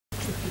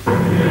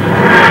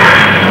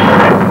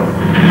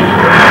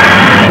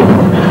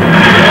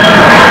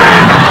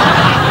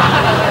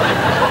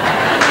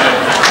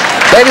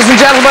Ladies and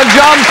gentlemen,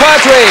 Jon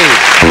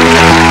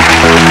Pertwee.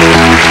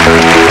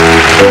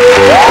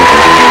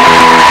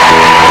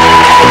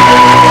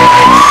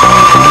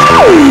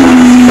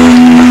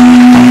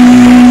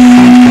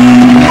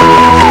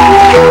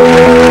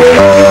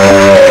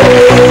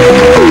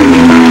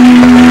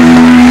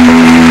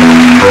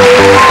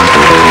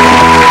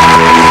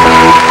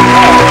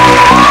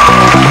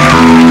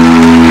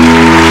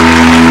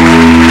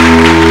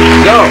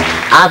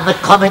 I'm the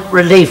comic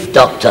relief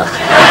doctor.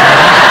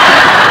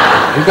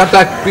 You've got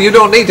that. You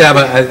don't need to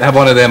have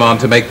one of them on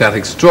to make that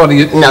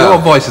extraordinary. No.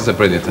 Your voices are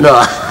brilliant.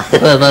 No,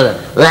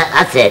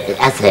 that's it.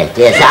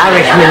 Yes,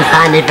 Irishmen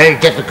find it very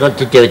difficult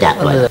to do that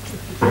one.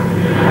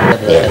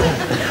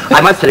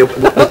 I must tell you,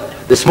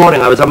 this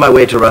morning I was on my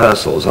way to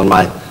rehearsals on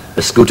my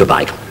scooter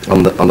bike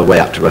on the way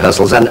up to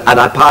rehearsals, and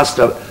I passed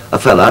a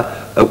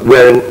fella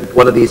wearing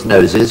one of these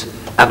noses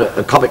and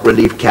a comic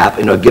relief cap,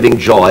 you know, giving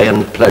joy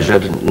and pleasure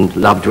and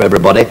love to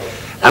everybody,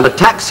 and a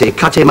taxi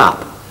cut him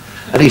up,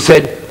 and he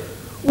said,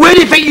 "Where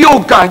do you think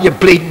you're going, you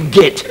bleeding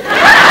git?"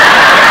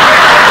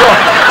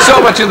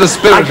 So much in the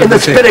spirit in of the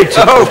thing. spirit.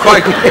 Oh,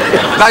 quite.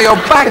 Now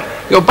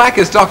you're back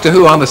as Doctor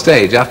Who on the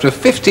stage after a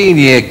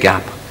 15-year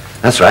gap.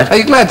 That's right. Are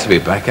you glad to be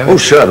back? Oh,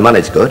 sure, the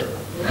money's good.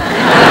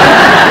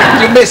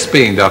 You miss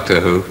being Doctor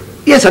Who?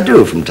 Yes, I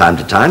do from time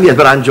to time, yes,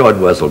 but I enjoyed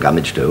Worzel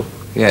Gummidge too.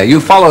 Yeah, you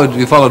followed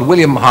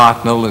William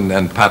Hartnell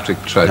and Patrick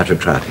Troughton. Patrick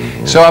Troughton,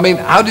 yeah. So, I mean,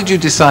 how did you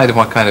decide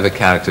what kind of a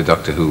character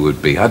Doctor Who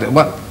would be? I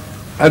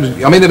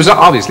mean, it was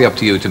obviously up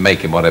to you to make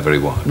him whatever he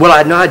wanted. Well, I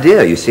had no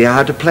idea, you see,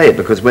 how to play it,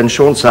 because when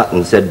Sean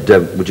Sutton said,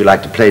 would you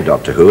like to play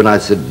Doctor Who? And I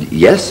said,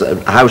 yes,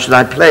 how should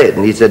I play it?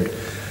 And he said,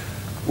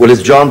 well,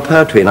 it's Jon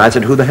Pertwee. And I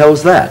said, who the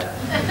hell's that?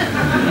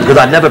 Because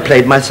I'd never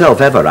played myself,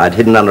 ever. I'd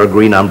hidden under a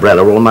green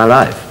umbrella all my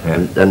life.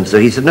 Yeah. And so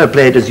he said, no,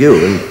 play it as you,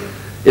 and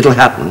it'll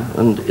happen,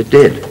 and it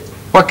did.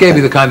 What gave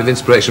you the kind of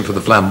inspiration for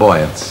the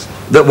flamboyance?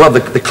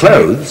 The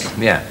clothes?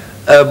 Yeah.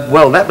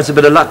 Well, that was a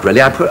bit of luck,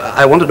 really.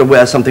 I wanted to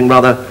wear something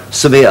rather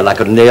severe, like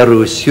a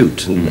Nehru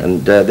suit,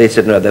 and they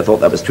said no, they thought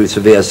that was too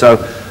severe. So,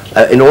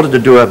 in order to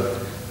do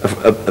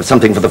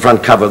something for the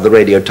front cover of the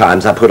Radio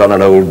Times, I put on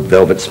an old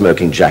velvet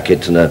smoking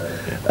jacket and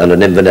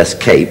an Inverness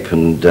cape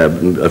and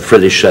a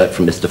frilly shirt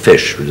from Mr.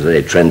 Fish, which was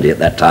very trendy at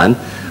that time,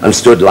 and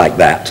stood like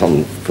that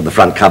for the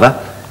front cover.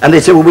 And they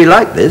said, well, we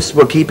like this,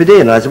 we'll keep it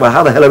in. And I said, well,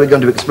 how the hell are we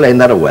going to explain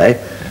that away?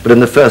 But in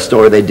the first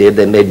story they did,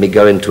 they made me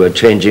go into a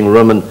changing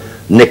room and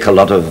nick a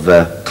lot of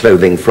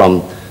clothing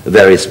from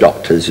various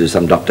doctors.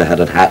 Some doctor had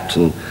a hat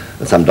and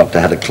some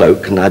doctor had a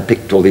cloak, and I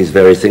picked all these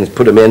various things,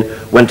 put them in,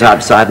 went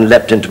outside and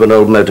leapt into an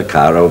old motor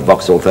car, a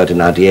Vauxhall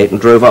 3098,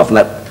 and drove off. And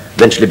that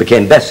eventually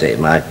became Bessie,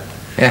 my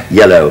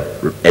yellow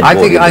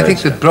Edwardian I think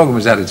the program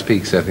was at its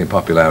peak, certainly in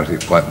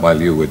popularity,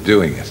 while you were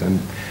doing it. And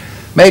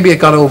maybe it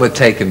got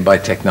overtaken by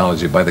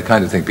technology, by the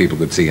kind of thing people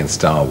could see in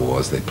Star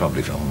Wars. They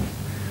probably felt,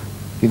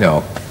 you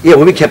know. Yeah,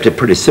 well, we kept it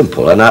pretty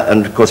simple, and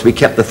of course we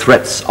kept the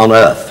threats on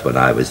Earth when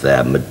I was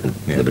there,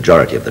 the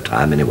majority of the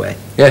time anyway.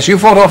 Yes, you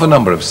fought off a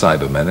number of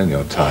Cybermen in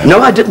your time.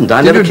 No, I didn't.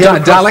 I never came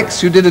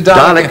Daleks? You did a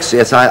Dalek? Daleks,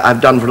 yes, I've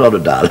done for a lot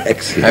of Daleks.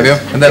 Yes. Have you?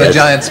 And then a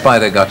giant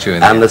spider got you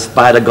in the end. And the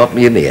spider got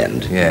me in the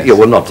end. Yes. Yeah,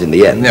 well, not in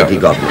the end, no. but he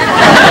got me.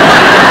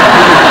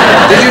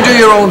 Did you do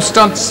your own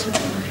stunts?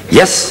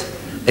 Yes.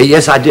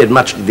 Yes, I did,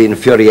 much to the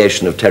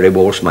infuriation of Terry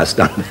Walsh, my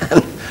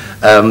stuntman.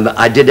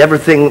 I did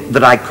everything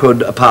that I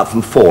could apart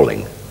from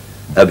falling.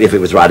 If it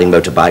was riding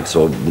motorbikes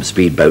or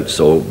speedboats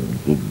or,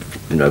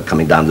 you know,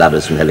 coming down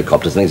ladders from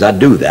helicopters and things, I'd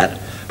do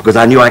that because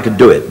I knew I could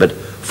do it. But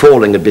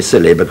falling would be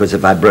silly because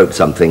if I broke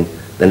something,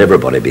 then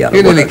everybody would be out of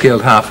work. You nearly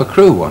killed half a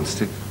crew once,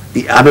 did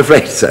you? I'm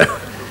afraid so.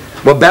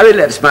 Well, Barry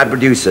Letts, my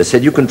producer,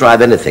 said, you can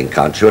drive anything,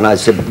 can't you? And I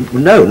said,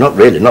 no, not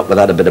really, not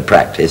without a bit of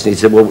practice. And he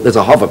said, well, there's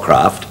a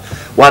hovercraft.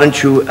 Why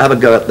don't you have a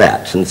go at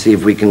that and see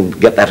if we can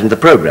get that into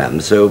the program?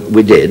 So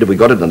we did. We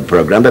got it in the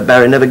program, but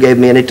Barry never gave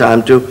me any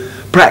time to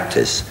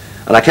practice.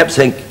 And I kept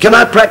saying, can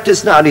I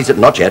practice now? And he said,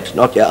 not yet,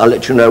 I'll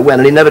let you know when.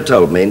 And he never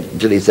told me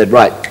until he said,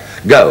 right,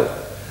 go.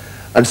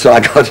 And so I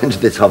got into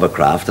this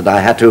hovercraft, and I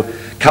had to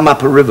come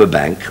up a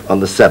riverbank on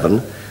the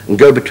Severn and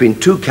go between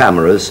two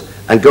cameras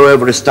and go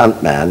over a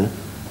stuntman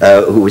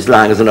who was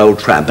lying as an old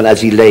tramp. And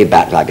as he lay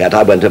back like that,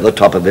 I went over the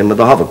top of him with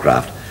the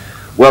hovercraft.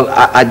 Well,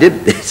 I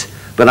did this,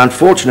 but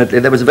unfortunately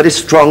there was a very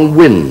strong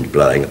wind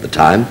blowing at the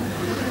time,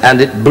 and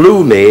it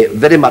blew me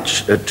very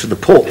much to the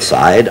port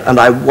side, and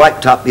I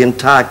wiped out the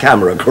entire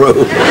camera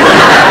crew.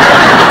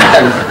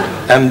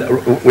 and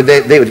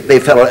they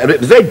fell. It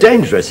was very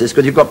dangerous,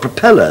 because you've got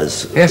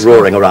propellers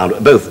roaring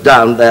around, both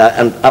down there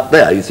and up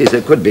there, you see, so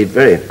it could be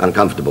very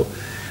uncomfortable.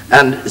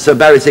 And so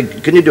Barry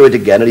said, can you do it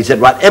again? And he said,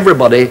 right,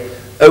 everybody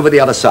over the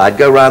other side,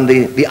 go round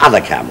the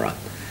other camera.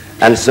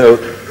 And so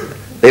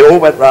they all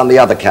went round the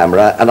other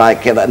camera, and I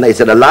came, and they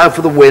said, allow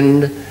for the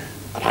wind.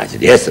 And I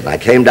said, yes, and I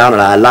came down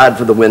and I allowed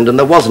for the wind, and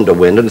there wasn't a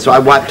wind, and so I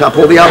wiped up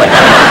all the other.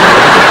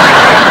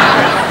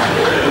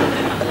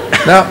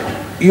 Now,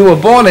 you were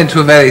born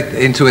into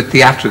a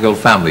theatrical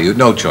family. You had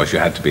no choice. You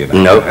had to be an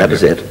actor. No, that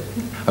was it.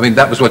 I mean,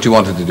 that was what you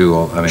wanted to do.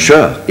 I mean,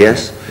 Sure,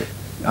 yes.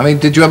 I mean,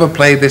 did you ever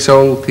play this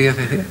old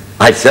theatre here?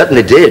 I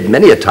certainly did,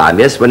 many a time,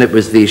 yes, when it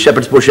was the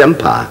Shepherd's Bush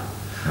Empire.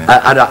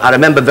 Yeah. I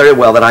remember very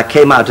well that I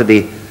came out of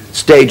the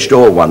stage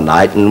door one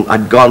night and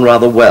I'd gone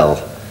rather well,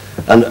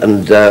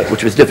 and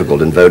which was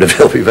difficult in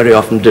vaudeville. We very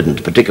often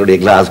didn't, particularly at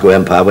Glasgow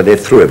Empire, where they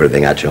threw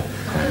everything at you.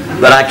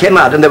 But I came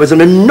out and there was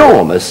an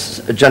enormous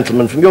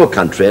gentleman from your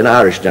country, an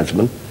Irish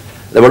gentleman.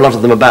 There were a lot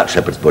of them about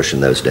Shepherd's Bush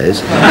in those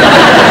days.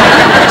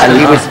 And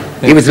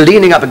he was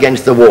leaning up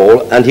against the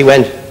wall and he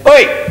went,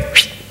 "Oi!"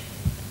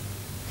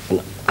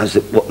 And I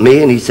said, "What,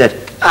 me?" And he said,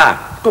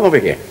 "Come over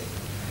here."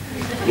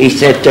 He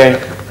said,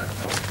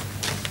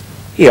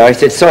 "Here," I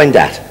said, "sign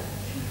that."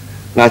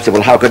 And I said,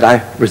 "Well, how could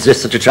I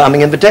resist such a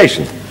charming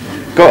invitation?"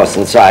 Of course,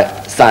 and so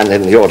I signed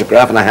in the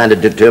autograph and I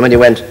handed it to him and he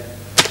went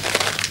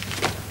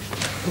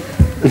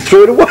and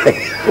threw it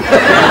away.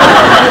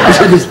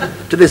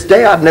 To this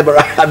day, I've no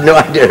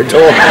idea at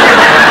all.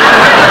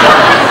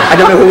 I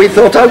don't know who he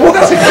thought I was.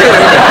 That's a killer.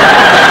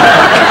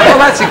 Oh,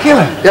 that's a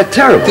killer. They're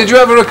terrible. Did you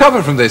ever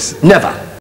recover from this? Never.